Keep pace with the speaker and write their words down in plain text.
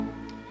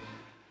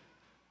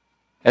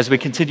As we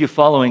continue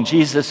following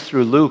Jesus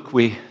through Luke,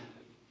 we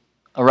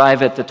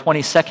arrive at the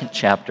 22nd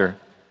chapter.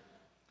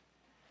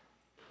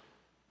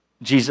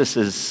 Jesus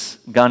has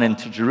gone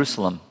into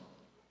Jerusalem.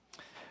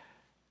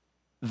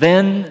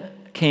 Then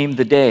came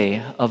the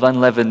day of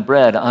unleavened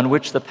bread on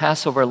which the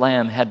Passover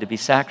lamb had to be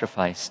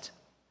sacrificed.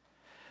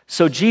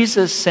 So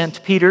Jesus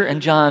sent Peter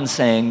and John,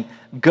 saying,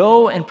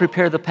 "Go and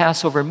prepare the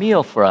Passover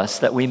meal for us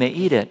that we may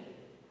eat it."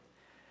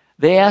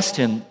 They asked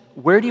him,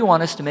 "Where do you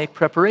want us to make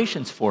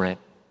preparations for it?"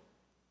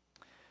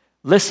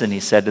 "Listen," he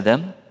said to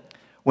them,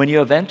 "when you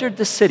have entered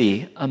the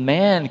city, a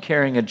man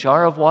carrying a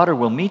jar of water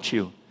will meet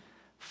you.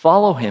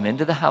 Follow him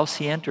into the house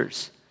he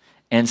enters,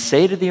 and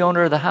say to the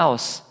owner of the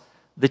house,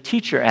 'The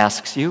teacher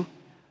asks you,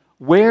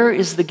 where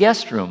is the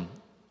guest room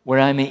where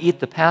I may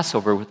eat the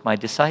Passover with my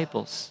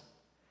disciples?'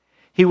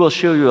 He will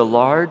show you a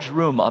large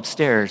room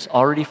upstairs,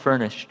 already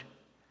furnished.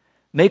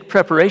 Make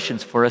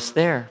preparations for us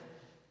there."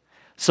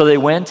 So they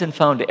went and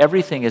found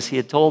everything as he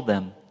had told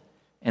them,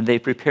 and they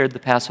prepared the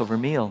Passover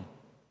meal.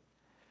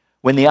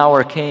 When the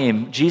hour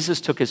came,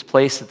 Jesus took his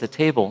place at the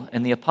table,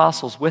 and the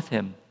apostles with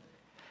him.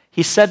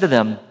 He said to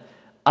them,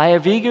 "I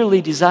have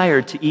eagerly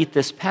desired to eat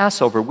this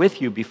Passover with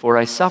you before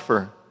I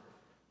suffer.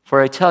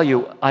 For I tell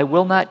you, I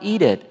will not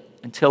eat it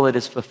until it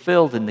is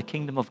fulfilled in the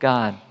kingdom of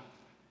God."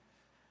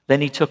 Then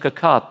he took a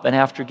cup, and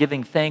after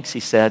giving thanks, he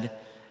said,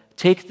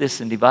 "Take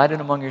this and divide it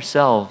among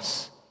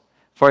yourselves.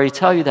 For I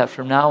tell you that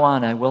from now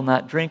on I will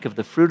not drink of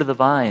the fruit of the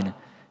vine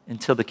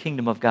until the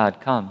kingdom of God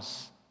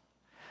comes."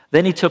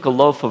 Then he took a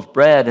loaf of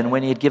bread, and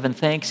when he had given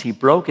thanks, he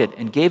broke it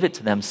and gave it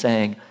to them,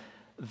 saying,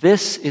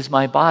 "This is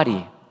my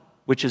body,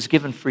 which is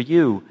given for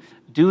you.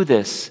 Do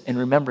this in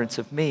remembrance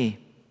of me."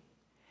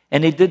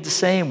 And he did the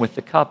same with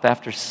the cup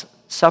after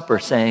supper,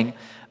 saying,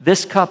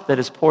 "This cup that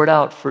is poured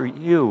out for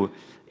you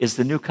is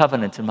the new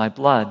covenant in my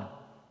blood.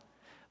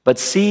 But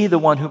see, the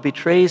one who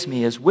betrays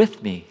me is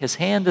with me. His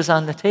hand is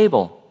on the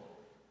table.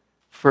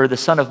 For the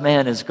Son of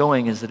Man is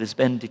going as it has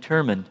been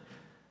determined.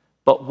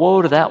 But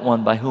woe to that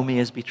one by whom he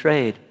is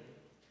betrayed."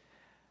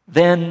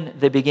 Then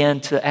they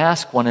began to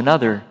ask one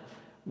another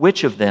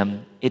which of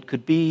them it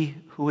could be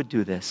who would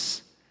do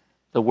this.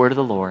 The word of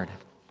the Lord.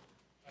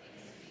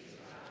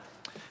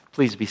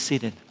 Please be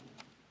seated.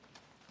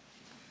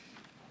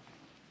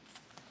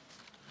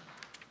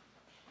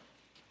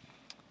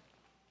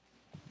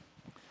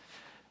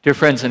 Dear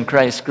friends in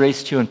Christ,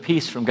 grace to you and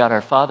peace from God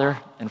our Father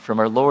and from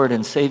our Lord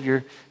and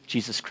Savior,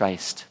 Jesus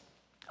Christ.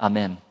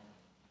 Amen.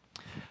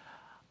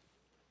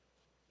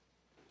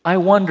 I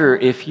wonder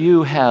if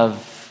you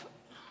have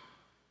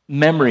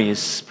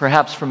memories,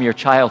 perhaps from your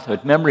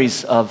childhood,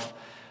 memories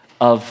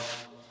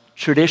of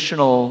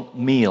traditional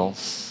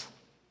meals,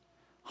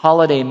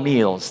 holiday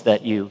meals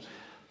that you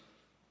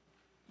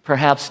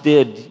perhaps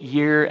did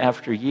year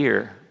after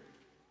year.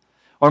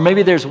 Or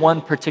maybe there's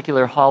one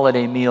particular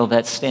holiday meal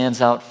that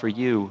stands out for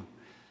you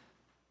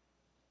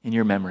in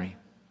your memory.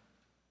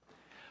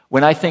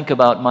 When I think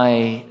about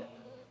my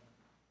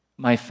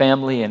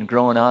family and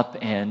growing up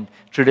and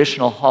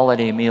traditional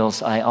holiday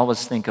meals, I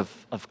always think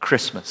of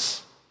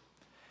Christmas.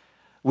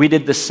 We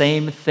did the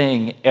same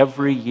thing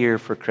every year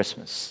for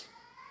Christmas.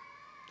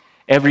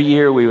 Every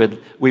year we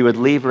would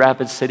leave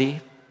Rapid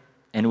City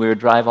and we would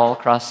drive all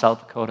across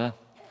South Dakota,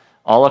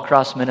 all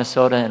across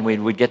Minnesota, and we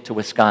would get to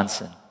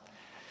Wisconsin.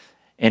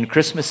 And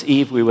Christmas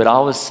Eve, we would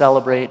always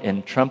celebrate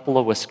in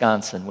Trempealeau,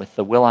 Wisconsin with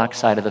the Willock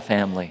side of the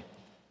family.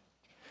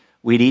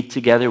 We'd eat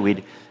together.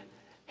 We'd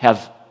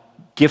have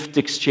gift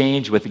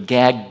exchange with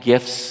gag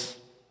gifts,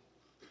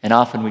 and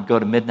often we'd go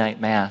to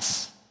midnight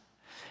mass.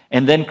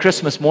 And then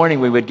Christmas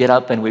morning, we would get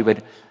up and we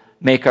would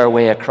make our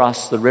way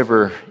across the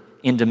river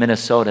into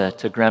Minnesota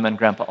to Grandma and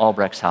Grandpa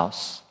Albrecht's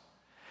house.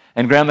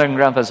 And Grandma and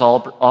Grandpa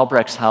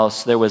Albrecht's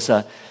house, there was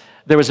a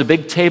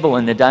big table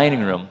in the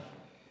dining room.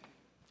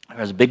 There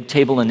was a big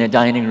table in the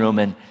dining room,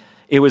 and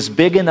it was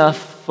big enough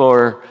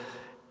for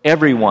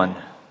everyone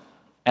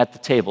at the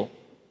table,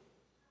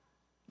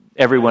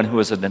 everyone who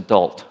was an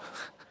adult.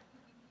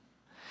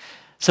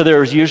 So there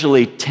was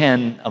usually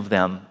 10 of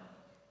them,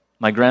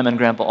 my Grandma and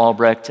Grandpa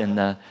Albrecht and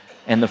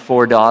the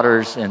 4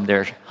 daughters and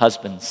their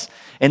husbands.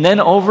 And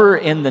then over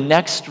in the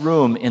next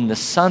room, in the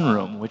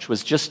sunroom, which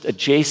was just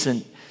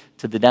adjacent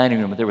to the dining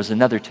room, there was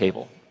another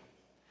table.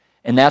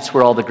 And that's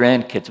where all the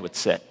grandkids would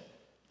sit.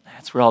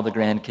 That's where all the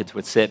grandkids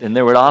would sit. And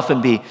there would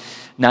often be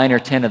 9 or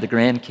 10 of the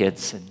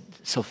grandkids. And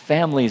so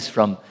families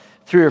from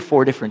 3 or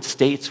 4 different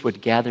states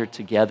would gather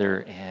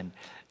together and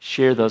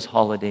share those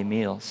holiday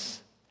meals.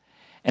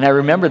 And I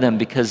remember them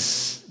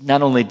because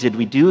not only did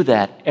we do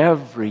that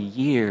every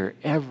year,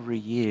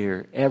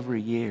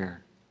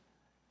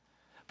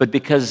 but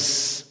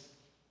because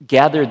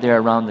gathered there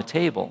around the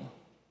table,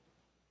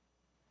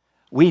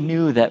 we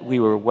knew that we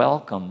were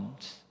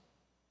welcomed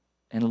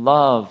and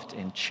loved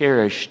and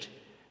cherished.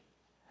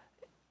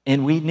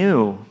 And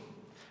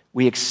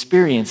we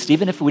experienced,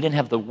 even if we didn't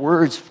have the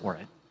words for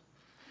it,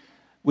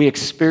 we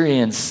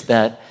experienced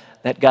that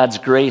God's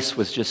grace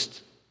was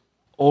just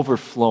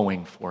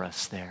overflowing for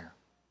us there.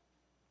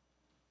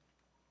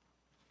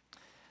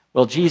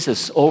 Well,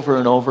 Jesus over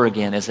and over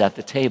again is at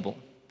the table.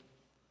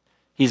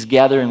 He's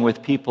gathering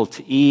with people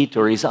to eat,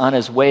 or he's on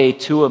his way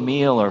to a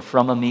meal or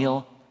from a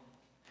meal.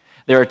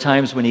 There are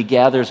times when he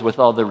gathers with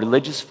all the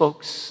religious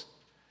folks,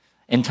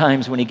 and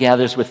times when he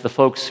gathers with the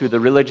folks who the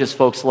religious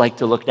folks like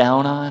to look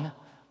down on.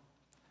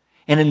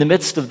 And in the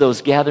midst of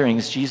those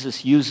gatherings,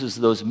 Jesus uses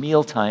those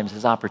meal times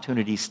as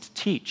opportunities to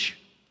teach.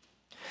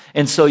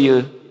 And so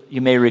you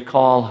may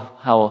recall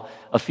how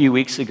a few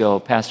weeks ago,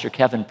 Pastor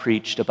Kevin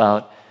preached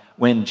about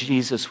when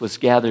Jesus was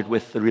gathered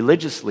with the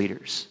religious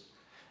leaders,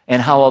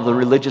 and how all the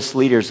religious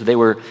leaders, they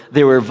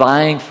were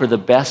vying for the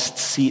best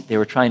seat. They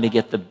were trying to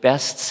get the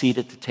best seat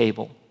at the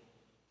table.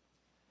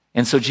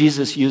 And so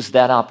Jesus used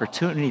that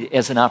opportunity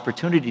as an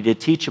opportunity to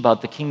teach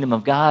about the kingdom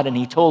of God, and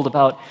he told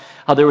about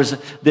how there was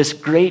this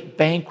great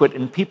banquet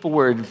and people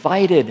were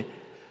invited,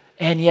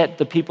 and yet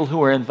the people who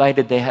were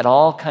invited, they had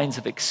all kinds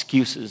of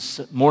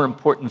excuses, more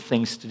important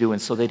things to do,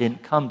 and so they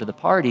didn't come to the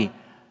party.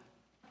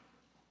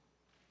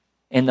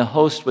 And the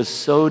host was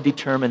so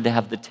determined to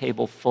have the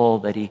table full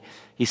that he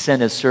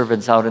sent his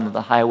servants out into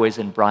the highways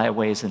and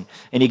byways, and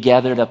he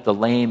gathered up the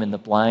lame and the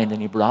blind, and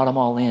he brought them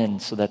all in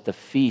so that the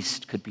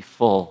feast could be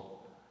full.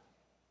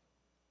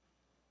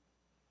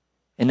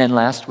 And then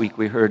last week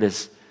we heard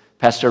as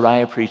Pastor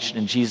Raya preached,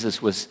 and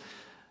Jesus was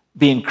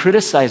being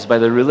criticized by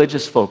the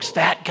religious folks.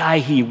 That guy,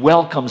 he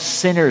welcomes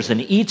sinners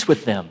and eats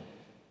with them.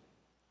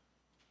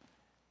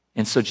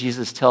 And so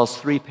Jesus tells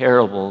 3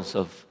 parables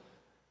of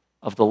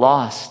the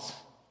lost,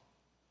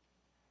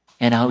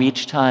 and how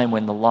each time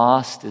when the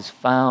lost is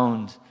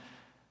found,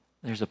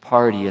 there's a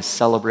party, a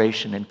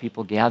celebration, and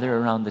people gather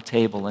around the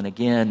table. And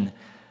again,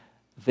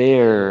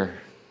 there,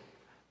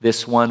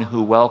 this one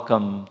who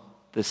welcomed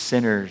the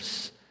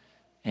sinners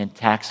and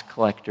tax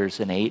collectors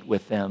and ate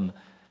with them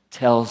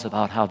tells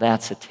about how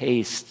that's a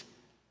taste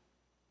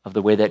of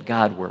the way that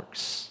God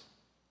works,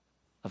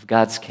 of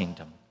God's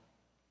kingdom.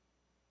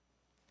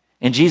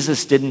 And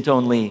Jesus didn't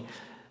only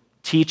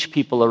teach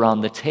people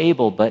around the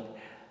table, but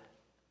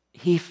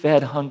he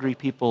fed hungry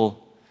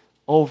people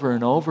over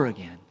and over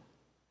again.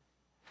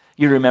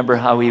 You remember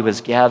how he was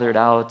gathered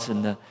out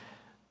in the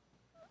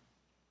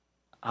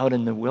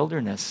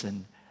wilderness,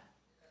 and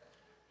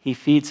he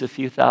feeds a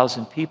few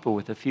thousand people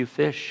with a few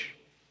fish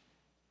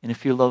and a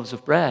few loaves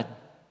of bread.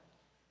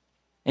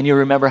 And you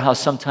remember how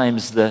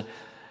sometimes the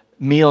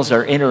meals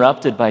are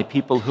interrupted by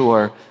people who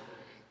are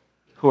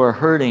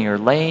hurting or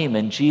lame,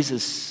 and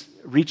Jesus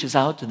reaches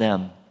out to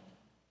them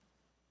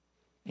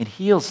and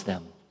heals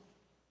them.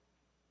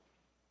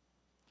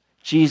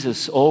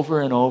 Jesus,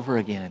 over and over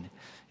again,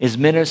 is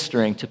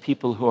ministering to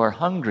people who are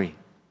hungry,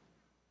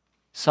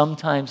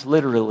 sometimes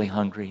literally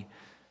hungry,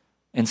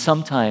 and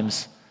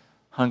sometimes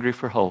hungry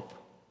for hope.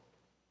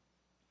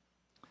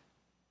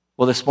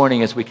 Well, this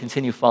morning, as we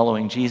continue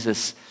following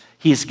Jesus,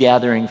 he's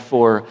gathering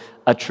for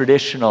a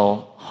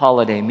traditional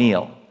holiday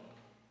meal.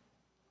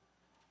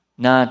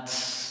 Not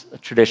a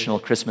traditional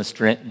Christmas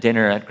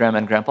dinner at Grandma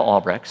and Grandpa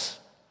Albrecht's.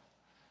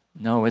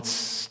 No,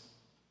 it's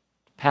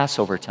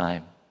Passover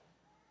time.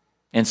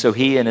 And so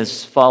he and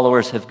his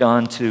followers have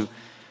gone to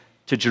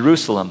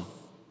Jerusalem.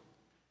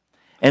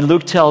 And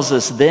Luke tells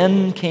us,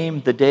 then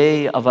came the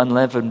day of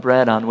unleavened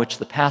bread on which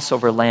the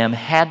Passover lamb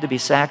had to be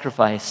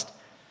sacrificed.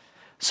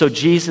 So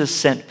Jesus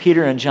sent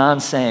Peter and John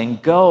saying,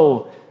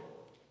 go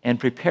and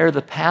prepare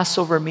the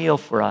Passover meal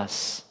for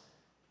us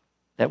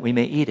that we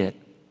may eat it.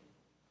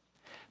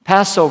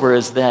 Passover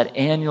is that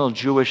annual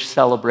Jewish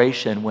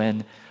celebration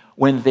when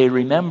they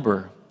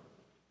remember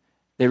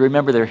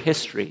their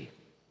history.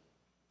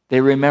 They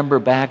remember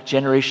back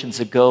generations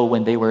ago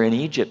when they were in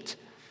Egypt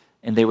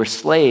and they were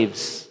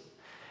slaves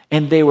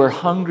and they were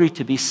hungry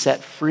to be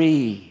set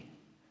free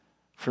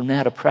from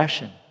that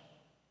oppression,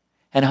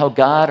 and how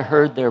God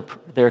heard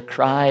their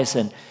cries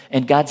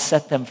and God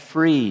set them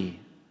free.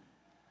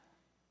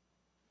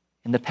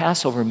 And the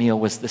Passover meal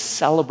was the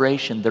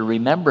celebration, the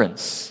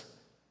remembrance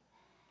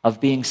of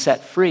being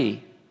set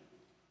free.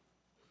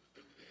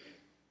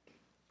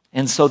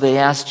 And so they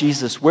asked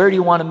Jesus, where do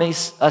you want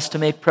us to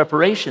make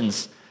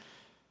preparations?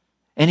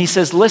 And he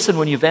says, listen,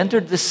 when you've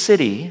entered the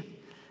city,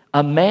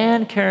 a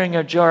man carrying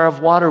a jar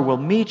of water will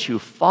meet you.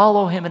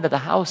 Follow him into the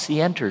house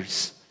he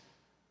enters.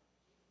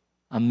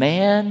 A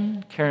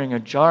man carrying a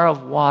jar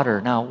of water.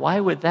 Now, why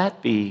would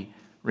that be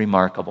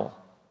remarkable?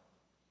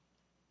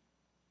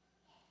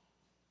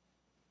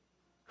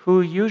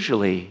 Who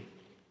usually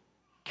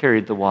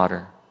carried the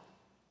water?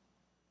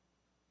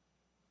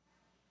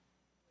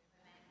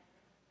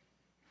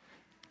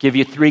 Give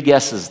you 3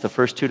 guesses. The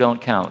first 2 don't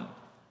count.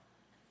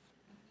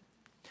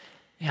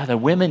 Yeah, the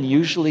women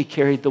usually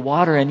carried the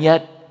water, and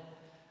yet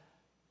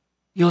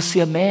you'll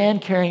see a man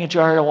carrying a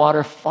jar of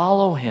water.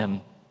 Follow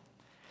him.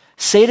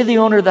 Say to the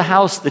owner of the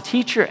house, the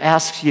teacher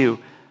asks you,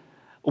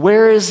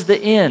 where is the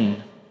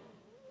inn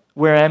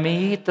where I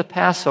may eat the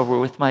Passover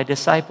with my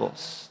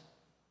disciples?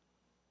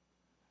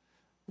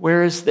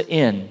 Where is the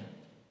inn?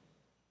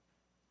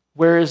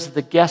 Where is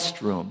the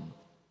guest room?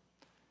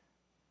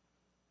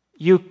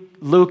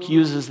 Luke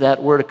uses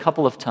that word a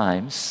couple of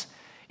times.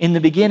 In the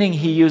beginning,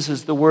 he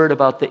uses the word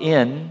about the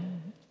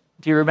inn.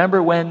 Do you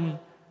remember when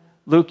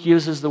Luke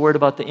uses the word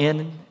about the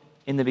inn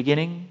in the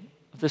beginning?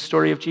 of the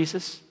story of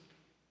Jesus?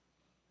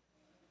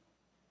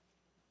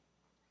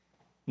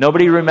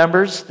 Nobody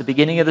remembers the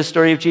beginning of the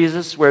story of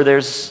Jesus where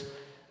there's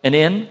an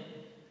inn?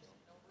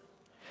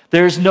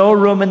 There's no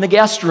room in the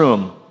guest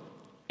room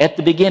at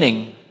the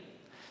beginning.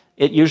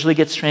 It usually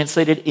gets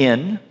translated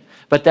in,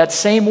 but that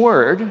same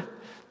word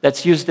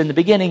that's used in the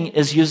beginning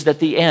is used at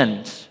the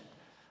end.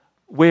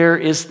 Where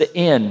is the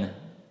inn?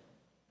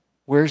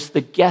 Where's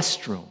the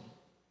guest room?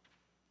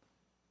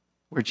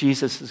 Where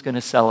Jesus is going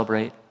to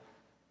celebrate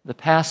the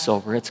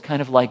Passover. It's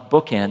kind of like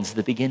bookends,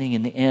 the beginning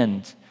and the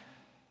end.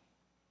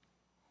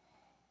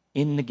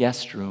 In the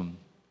guest room,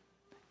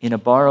 in a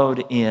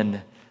borrowed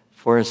inn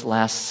for his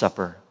Last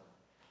Supper.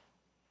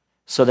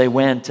 So they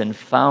went and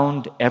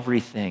found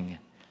everything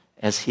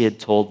as he had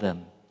told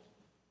them.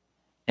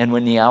 And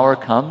when the hour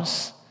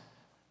comes,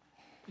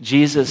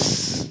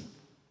 Jesus,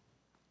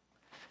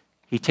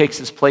 he takes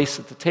his place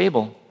at the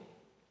table.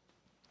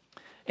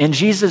 And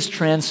Jesus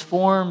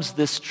transforms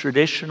this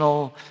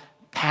traditional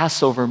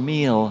Passover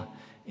meal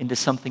into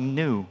something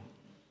new.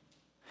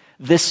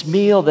 This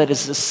meal that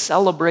is a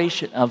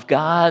celebration of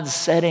God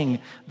setting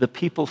the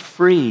people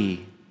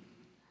free.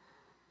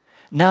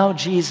 Now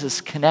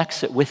Jesus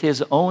connects it with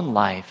his own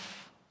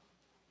life,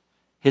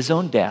 his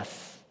own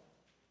death,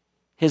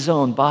 his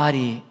own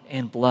body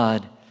and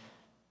blood.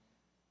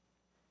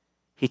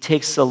 He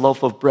takes the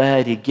loaf of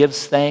bread, he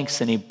gives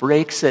thanks, and he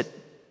breaks it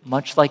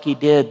much like he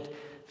did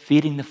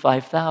feeding the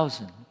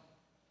 5,000.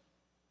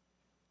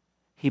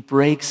 He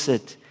breaks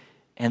it,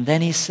 and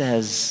then he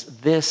says,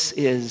 "This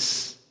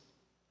is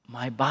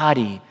my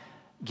body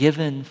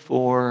given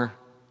for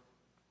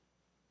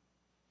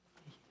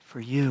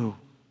you."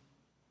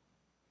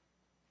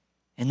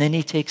 And then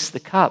he takes the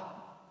cup,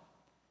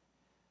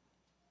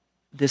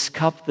 this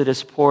cup that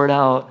is poured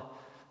out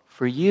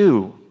for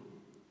you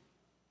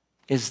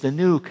is the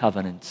new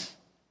covenant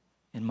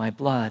in my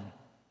blood.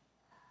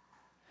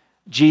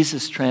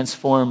 Jesus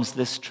transforms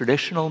this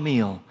traditional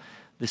meal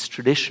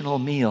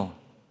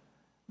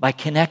by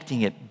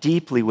connecting it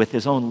deeply with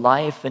his own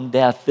life and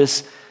death.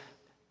 This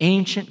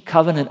ancient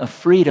covenant of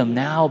freedom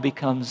now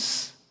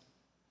becomes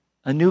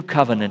a new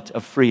covenant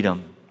of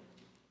freedom.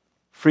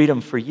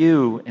 Freedom for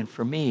you and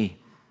for me.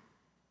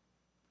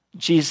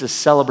 Jesus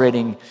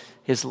celebrating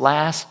his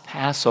last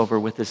Passover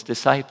with his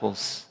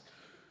disciples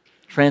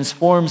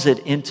transforms it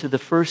into the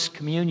first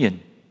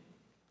communion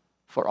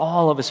for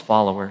all of his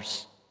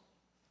followers.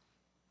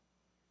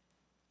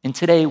 And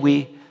today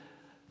we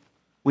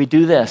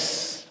do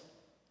this.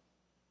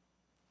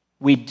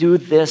 We do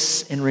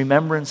this in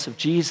remembrance of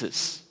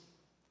Jesus,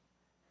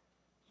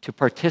 to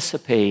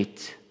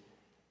participate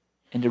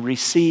and to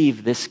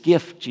receive this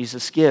gift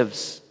Jesus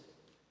gives.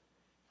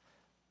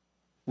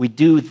 We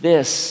do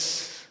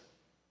this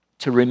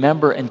to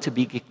remember and to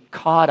be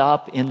caught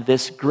up in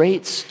this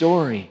great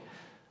story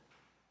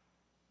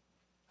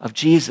of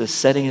Jesus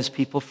setting his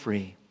people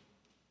free.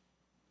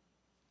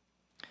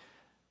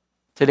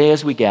 Today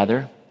as we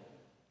gather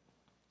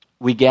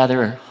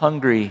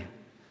hungry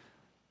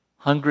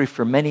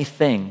for many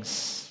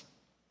things.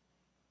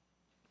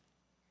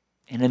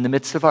 And in the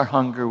midst of our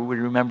hunger, we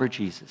remember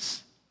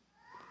Jesus.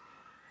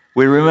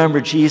 We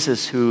remember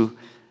Jesus who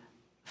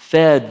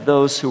fed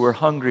those who were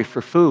hungry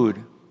for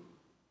food.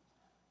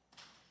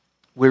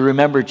 We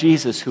remember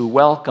Jesus who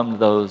welcomed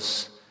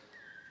those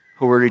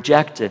who were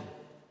rejected.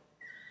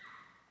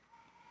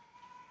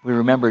 We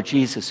remember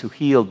Jesus who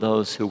healed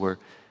those who were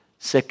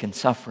sick and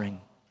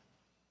suffering.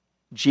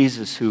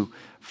 Jesus who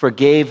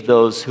forgave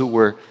those who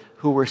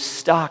were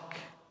stuck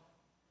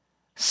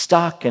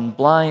and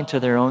blind to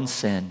their own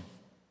sin.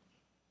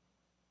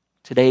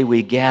 Today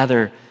we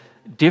gather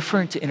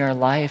different in our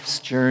life's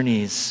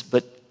journeys,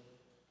 but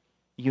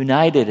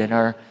united in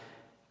our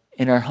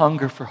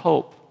hunger for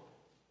hope.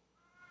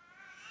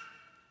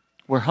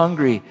 We're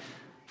hungry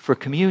for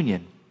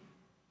communion.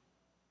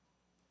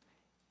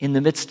 In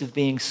the midst of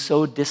being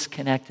so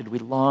disconnected, we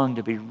long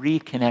to be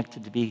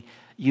reconnected, to be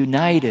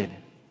united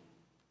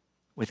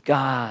with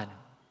God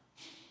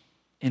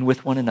and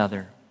with one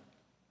another.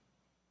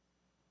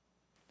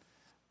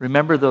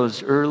 Remember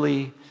those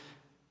early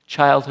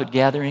childhood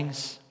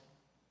gatherings?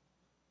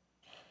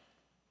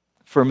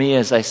 For me,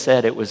 as I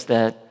said, it was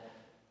that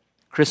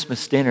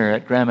Christmas dinner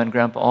at Grandma and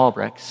Grandpa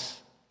Albrecht's,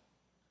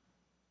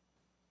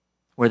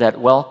 where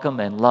that welcome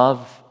and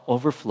love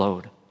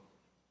overflowed.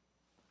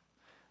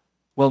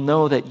 Well,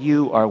 know that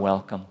you are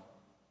welcome.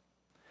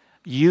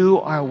 You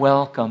are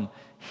welcome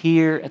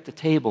here at the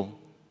table.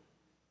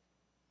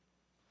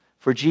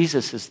 For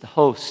Jesus is the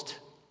host.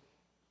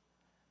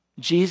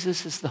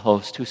 Jesus is the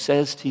host who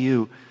says to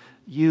you,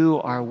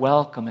 you are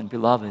welcome and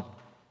beloved.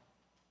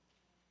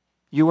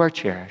 You are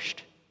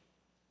cherished.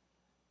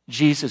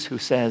 Jesus who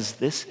says,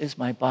 this is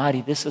my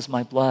body, this is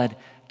my blood,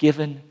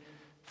 given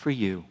for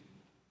you.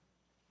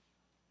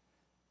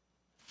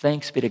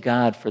 Thanks be to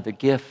God for the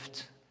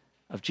gift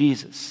of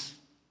Jesus,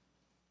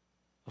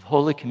 of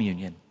Holy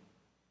Communion,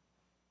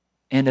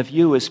 and of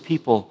you as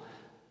people,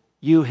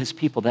 you his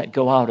people that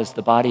go out as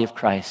the body of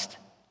Christ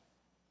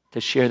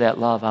to share that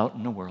love out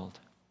in the world.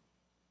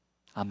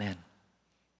 Amen.